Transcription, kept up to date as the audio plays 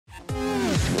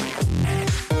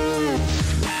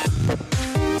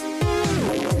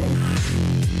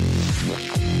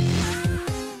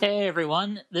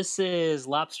everyone. This is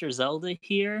Lobsterzelda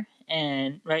here,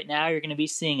 and right now you're going to be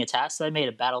seeing a task that I made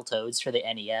of Battletoads for the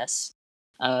NES.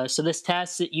 So this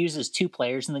task it uses two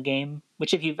players in the game,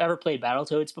 which if you've ever played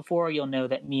Battletoads before, you'll know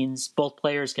that means both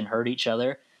players can hurt each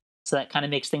other. So that kind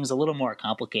of makes things a little more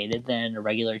complicated than a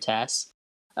regular task.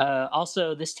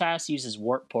 Also, this task uses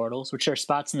warp portals, which are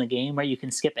spots in the game where you can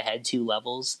skip ahead 2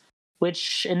 levels.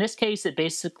 Which, in this case, it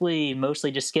basically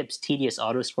mostly just skips tedious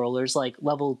auto-scrollers like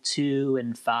level 2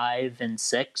 and 5 and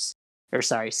 6. Or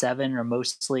sorry, 7 are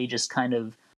mostly just kind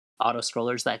of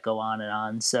auto-scrollers that go on and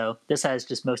on. So this has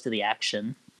just most of the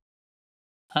action.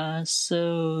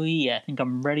 So yeah, I think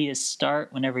I'm ready to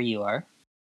start whenever you are.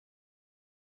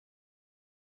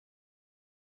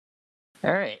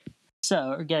 Alright,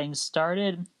 so we're getting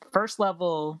started. First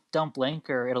level, don't blink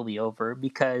or it'll be over,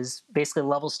 because basically the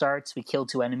level starts, we kill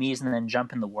 2 enemies, and then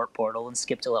jump in the warp portal and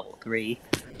skip to level 3.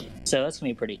 So that's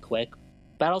going to be pretty quick.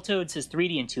 Battletoads has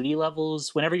 3D and 2D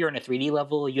levels. Whenever you're in a 3D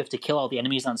level, you have to kill all the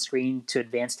enemies on screen to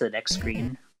advance to the next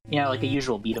screen. You know, like a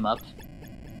usual beat-em-up.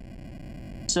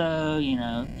 So,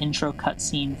 intro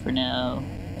cutscene for now.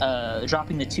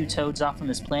 Dropping the 2 toads off on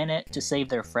this planet to save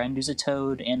their friend who's a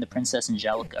toad and the Princess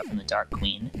Angelica from the Dark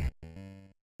Queen.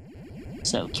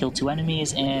 So kill 2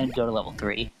 enemies and go to level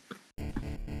 3.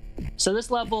 So this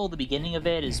level, the beginning of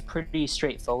it, is pretty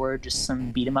straightforward, just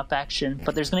some beat-em-up action,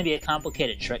 but there's going to be a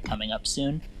complicated trick coming up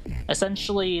soon.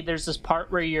 Essentially, there's this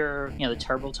part where you're, the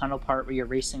turbo tunnel part where you're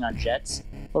racing on jets.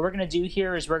 What we're going to do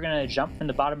here is we're going to jump from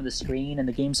the bottom of the screen, and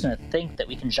the game's going to think that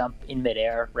we can jump in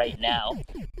midair right now.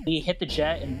 We hit the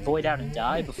jet and void out and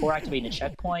die before activating a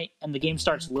checkpoint, and the game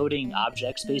starts loading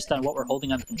objects based on what we're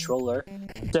holding on the controller.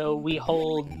 So we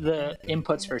hold the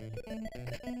inputs for...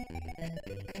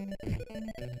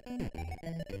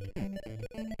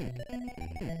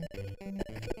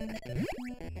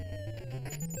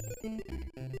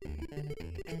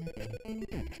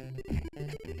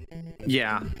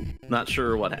 Yeah, not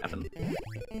sure what happened.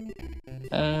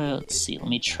 Let's see, let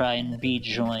me try and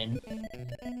rejoin.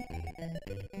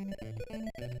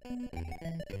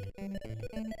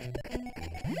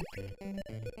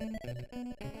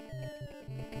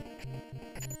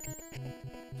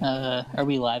 Are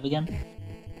we live again?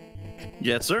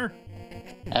 Yes, sir.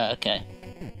 Okay.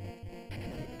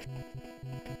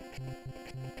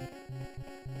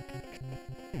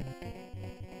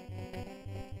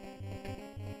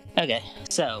 Okay,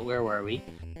 so where were we?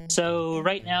 So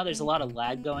right now there's a lot of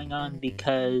lag going on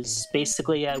because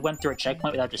basically I went through a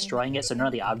checkpoint without destroying it, so none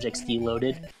of the objects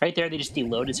deloaded. Right there they just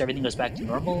deloaded, so everything goes back to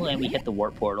normal, and we hit the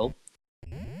warp portal.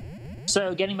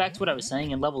 So getting back to what I was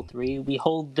saying, in level 3, we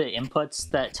hold the inputs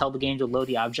that tell the game to load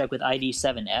the object with ID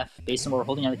 7F based on what we're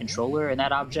holding on the controller, and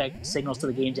that object signals to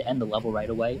the game to end the level right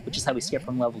away, which is how we skip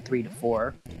from level 3 to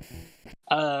 4.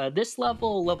 This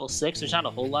level, level 6, there's not a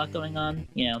whole lot going on,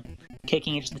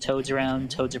 kicking each of the toads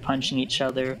around, toads are punching each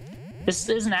other. This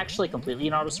isn't actually completely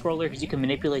an auto-scroller because you can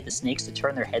manipulate the snakes to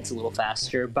turn their heads a little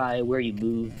faster by where you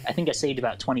move. I think I saved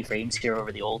about 20 frames here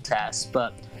over the old task,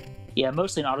 but yeah,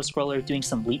 mostly an auto-scroller doing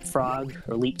some leapfrog,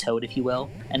 or leap toad if you will,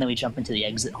 and then we jump into the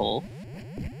exit hole.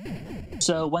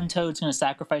 So one toad's going to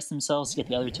sacrifice themselves to get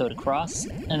the other toad across,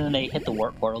 and then they hit the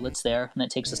warp portal that's there, and that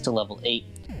takes us to level 8.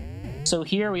 So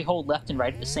here we hold left and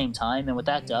right at the same time, and what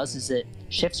that does is it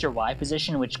shifts your Y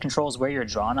position, which controls where you're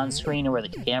drawn on screen and where the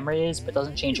camera is, but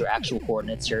doesn't change your actual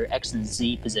coordinates, your X and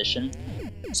Z position.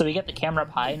 So we get the camera up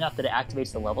high enough that it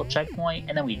activates the level checkpoint,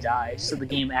 and then we die, so the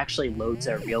game actually loads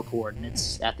our real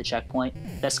coordinates at the checkpoint.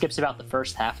 That skips about the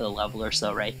first half of the level or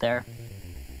so right there.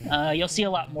 You'll see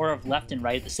a lot more of left and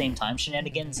right at the same time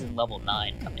shenanigans in level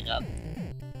 9 coming up.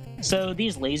 So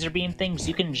these laser beam things,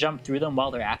 you can jump through them while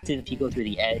they're active if you go through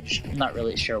the edge. I'm not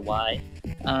really sure why.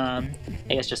 I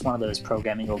guess just one of those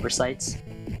programming oversights.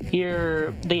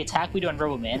 Here, the attack we do on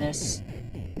Robomanus,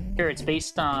 here it's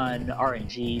based on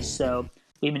RNG, so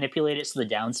we manipulate it so the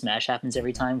down smash happens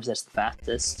every time because that's the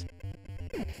fastest.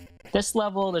 This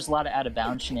level, there's a lot of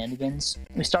out-of-bounds shenanigans.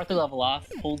 We start the level off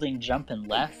holding jump and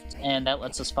left, and that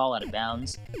lets us fall out of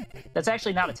bounds. That's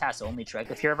actually not a TAS-only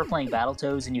trick. If you're ever playing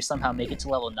Battletoads and you somehow make it to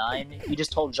level 9, you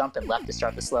just hold jump and left to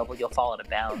start this level, you'll fall out of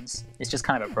bounds. It's just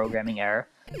kind of a programming error.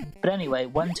 But anyway,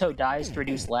 one toad dies to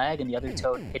reduce lag, and the other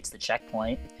toad hits the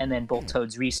checkpoint, and then both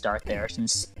toads restart there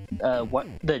since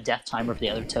the death timer for the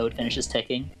other toad finishes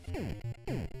ticking.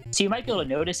 So you might be able to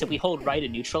notice if we hold right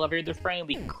and neutral every other frame,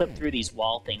 we can clip through these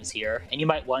wall things here. And you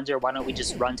might wonder, why don't we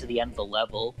just run to the end of the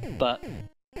level? But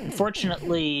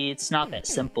unfortunately, it's not that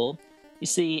simple. You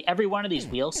see, every one of these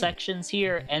wheel sections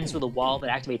here ends with a wall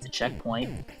that activates a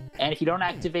checkpoint, and if you don't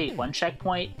activate one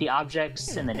checkpoint, the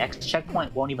objects in the next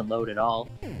checkpoint won't even load at all.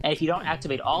 And if you don't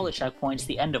activate all the checkpoints,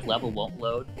 the end of level won't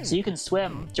load. So you can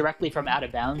swim directly from out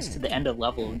of bounds to the end of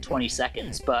level in 20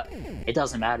 seconds, but it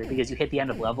doesn't matter because you hit the end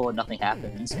of level and nothing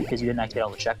happens because you didn't activate all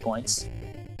the checkpoints.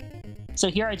 So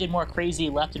here I did more crazy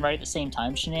left and right at the same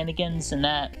time shenanigans, and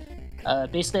that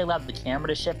basically allowed the camera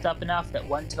to shift up enough that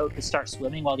one toad could start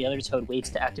swimming while the other toad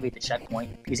waits to activate the checkpoint,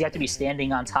 because you have to be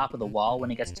standing on top of the wall when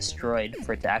it gets destroyed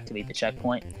for it to activate the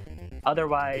checkpoint.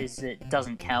 Otherwise, it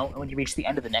doesn't count, and when you reach the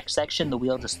end of the next section, the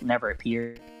wheel just never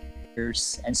appears,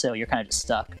 and so you're kind of just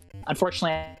stuck.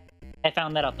 Unfortunately, I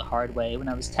found that out the hard way when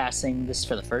I was TASing this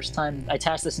for the first time. I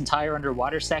TASed this entire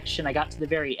underwater section, I got to the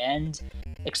very end,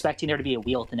 expecting there to be a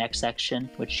wheel at the next section,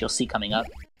 which you'll see coming up.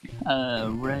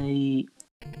 Right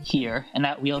here, and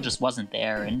that wheel just wasn't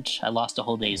there, and I lost a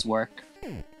whole day's work.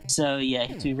 So yeah, you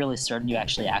have to be really certain you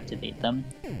actually activate them.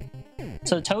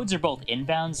 So the toads are both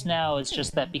inbounds now, it's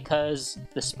just that because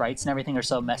the sprites and everything are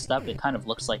so messed up, it kind of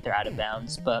looks like they're out of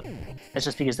bounds, but that's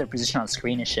just because their position on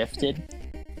screen is shifted.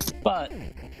 But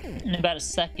in about a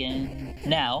second,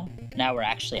 now we're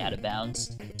actually out of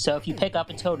bounds. So if you pick up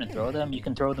a toad and throw them, you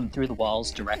can throw them through the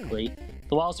walls directly.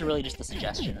 The walls are really just a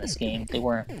suggestion in this game. They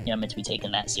weren't, meant to be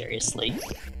taken that seriously.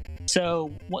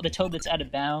 So the toad that's out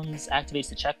of bounds activates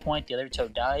the checkpoint, the other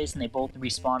toad dies, and they both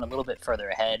respawn a little bit further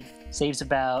ahead. Saves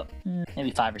about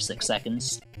maybe 5 or 6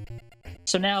 seconds.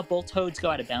 So now both toads go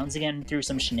out of bounds again through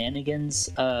some shenanigans.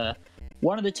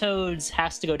 One of the toads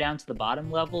has to go down to the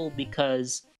bottom level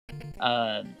because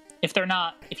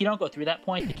if you don't go through that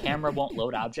point, the camera won't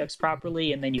load objects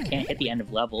properly, and then you can't hit the end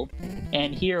of level.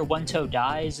 And here, one toad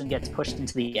dies and gets pushed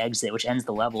into the exit, which ends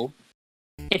the level.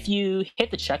 If you hit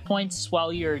the checkpoints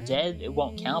while you're dead, it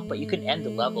won't count, but you can end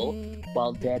the level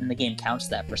while dead, and the game counts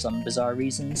that for some bizarre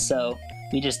reason. So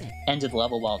we just ended the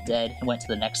level while dead and went to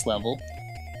the next level.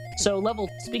 So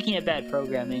speaking of bad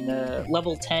programming,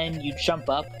 level 10, you jump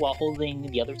up while holding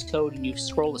the other toad, and you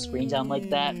scroll the screen down like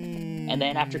that. And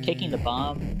then after kicking the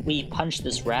bomb, we punch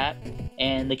this rat,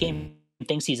 and the game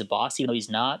thinks he's a boss, even though he's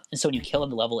not. And so when you kill him,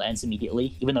 the level ends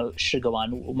immediately, even though it should go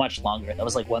on much longer. That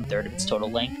was like 1/3 of its total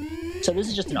length. So this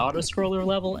is just an auto-scroller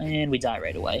level, and we die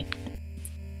right away.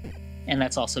 And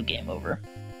that's also game over.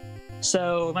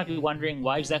 So you might be wondering,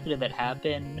 why exactly did that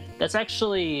happen? That's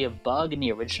actually a bug in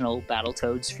the original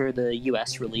Battletoads for the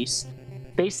US release.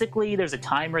 Basically, there's a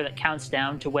timer that counts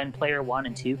down to when player 1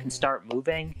 and 2 can start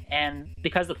moving, and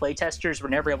because the playtesters were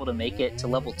never able to make it to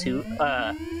level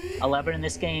 11 in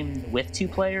this game with 2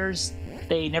 players,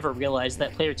 they never realized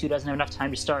that player 2 doesn't have enough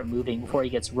time to start moving before he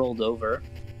gets rolled over.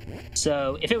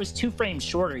 So if it was 2 frames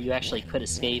shorter, you actually could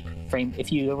escape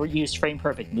if you used frame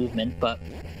perfect movement, but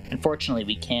unfortunately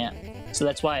we can't. So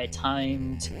that's why I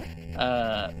timed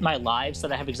my lives so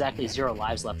that I have exactly 0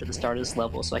 lives left at the start of this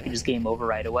level, so I can just game over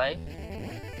right away.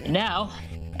 And now,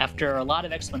 after a lot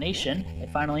of explanation, I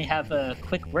finally have a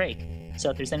quick break.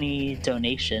 So if there's any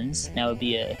donations, now would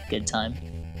be a good time.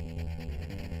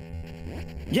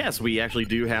 Yes, we actually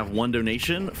do have one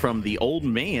donation from the old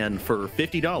man for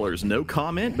 $50. No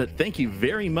comment, but thank you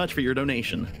very much for your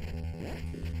donation.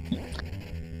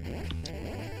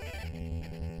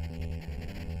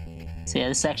 So yeah,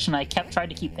 this section I tried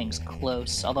to keep things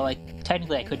close, although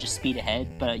technically I could just speed ahead,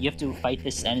 but you have to fight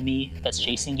this enemy that's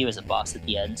chasing you as a boss at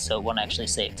the end, so it won't actually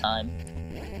save time.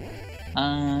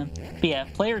 But yeah,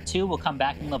 player 2 will come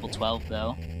back in level 12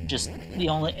 though.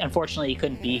 Unfortunately he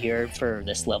couldn't be here for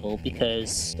this level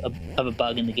because of a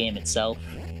bug in the game itself.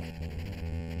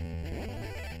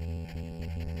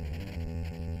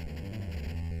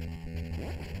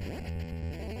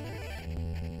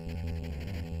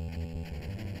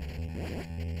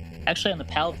 Actually, on the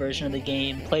PAL version of the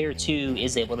game, player 2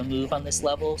 is able to move on this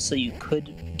level, so you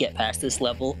could get past this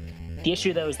level. The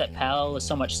issue, though, is that PAL is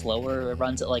so much slower. It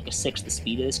runs at like a 1/6 the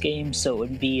speed of this game, so it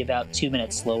would be about 2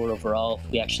 minutes slower overall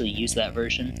if we actually use that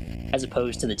version, as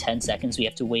opposed to the 10 seconds we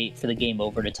have to wait for the game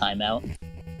over to time out.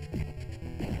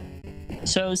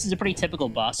 So this is a pretty typical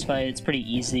boss fight. It's pretty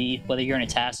easy. Whether you're in a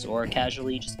TAS or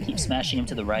casually, just keep smashing him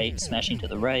to the right,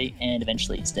 and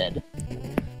eventually it's dead.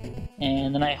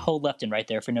 And then I hold left and right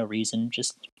there for no reason,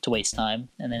 just to waste time,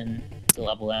 and then the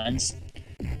level ends.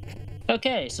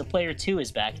 Okay, so player 2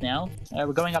 is back now.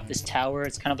 We're going up this tower.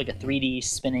 It's kind of like a 3D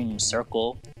spinning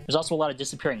circle. There's also a lot of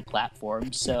disappearing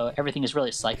platforms, so everything is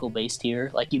really cycle-based here.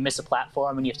 Like, you miss a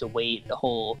platform and you have to wait the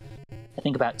whole, I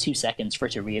think about 2 seconds for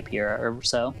it to reappear or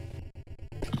so.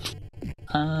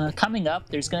 Coming up,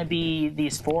 there's going to be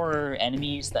these 4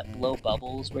 enemies that blow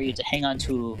bubbles where you have to hang on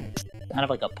to kind of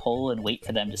like a pole and wait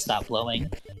for them to stop blowing.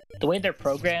 the way they're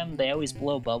programmed, they always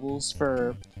blow bubbles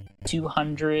for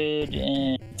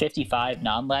 255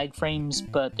 non-lag frames,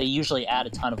 but they usually add a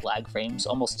ton of lag frames,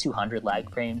 almost 200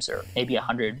 lag frames, or maybe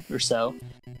 100 or so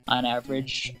on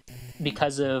average,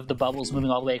 because of the bubbles moving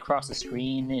all the way across the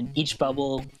screen, and each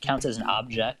bubble counts as an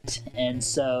object, and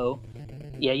so,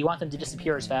 yeah, you want them to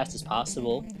disappear as fast as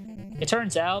possible. It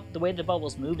turns out the way the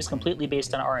bubbles move is completely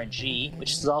based on RNG,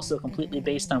 which is also completely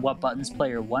based on what buttons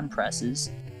player 1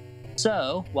 presses.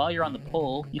 So, while you're on the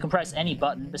pole, you can press any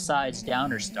button besides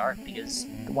down or start, because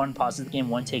one pauses the game,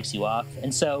 one takes you off.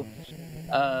 And so,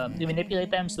 you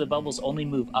manipulate them so the bubbles only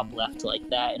move up left like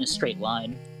that in a straight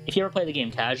line. If you ever play the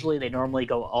game casually, they normally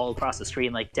go all across the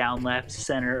screen, like down left,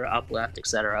 center, up left,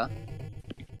 etc.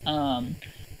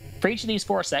 For each of these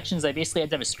 4 sections, I basically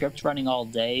had to have a script running all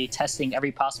day, testing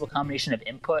every possible combination of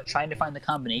input, trying to find the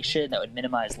combination that would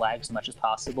minimize lag as much as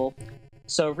possible.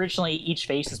 So originally, each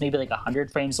face was maybe like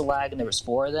 100 frames of lag, and there was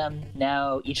 4 of them.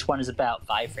 Now, each one is about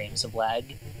 5 frames of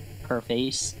lag per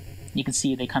face. You can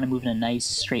see they kind of move in a nice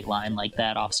straight line like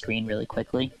that off screen really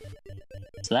quickly.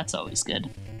 So that's always good.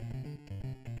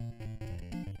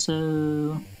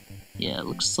 So, yeah, it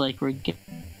looks like we're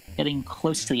getting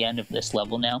close to the end of this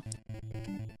level now.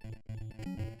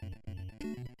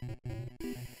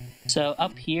 So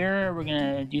up here, we're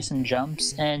gonna do some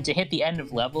jumps, and to hit the end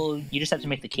of level, you just have to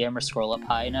make the camera scroll up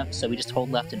high enough, so we just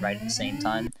hold left and right at the same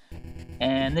time.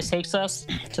 And this takes us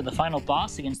to the final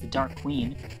boss against the Dark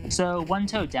Queen. So one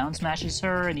toad down smashes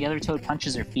her, and the other toad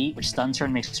punches her feet, which stuns her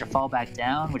and makes her fall back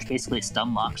down, which basically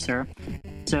stun locks her.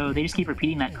 So they just keep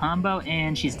repeating that combo,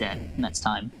 and she's dead, and that's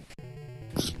time.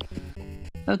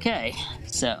 Okay,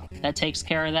 so that takes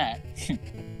care of that.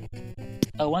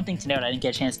 Oh, one thing to note I didn't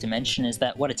get a chance to mention is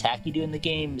that what attack you do in the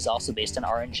game is also based on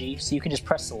RNG, so you can just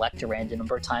press select a random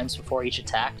number of times before each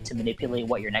attack to manipulate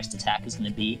what your next attack is going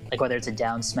to be, like whether it's a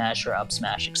down smash or up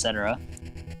smash, etc.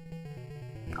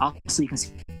 Also, you can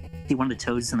see one of the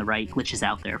toads on the right glitches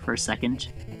out there for a second.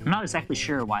 I'm not exactly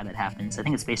sure why that happens. I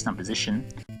think it's based on position.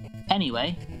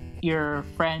 Anyway, your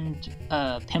friend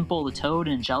Pimple the Toad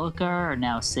and Angelica are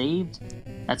now saved.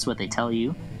 That's what they tell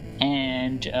you.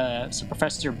 And so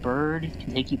Professor Bird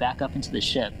can take you back up into the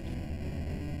ship.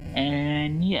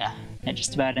 And yeah, that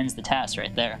just about ends the task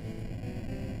right there.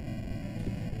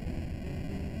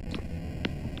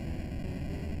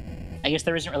 I guess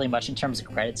there isn't really much in terms of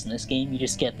credits in this game. You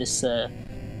just get this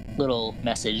little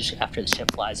message after the ship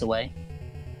flies away.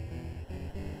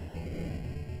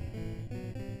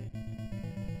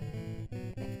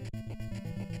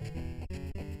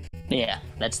 But yeah,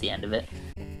 that's the end of it.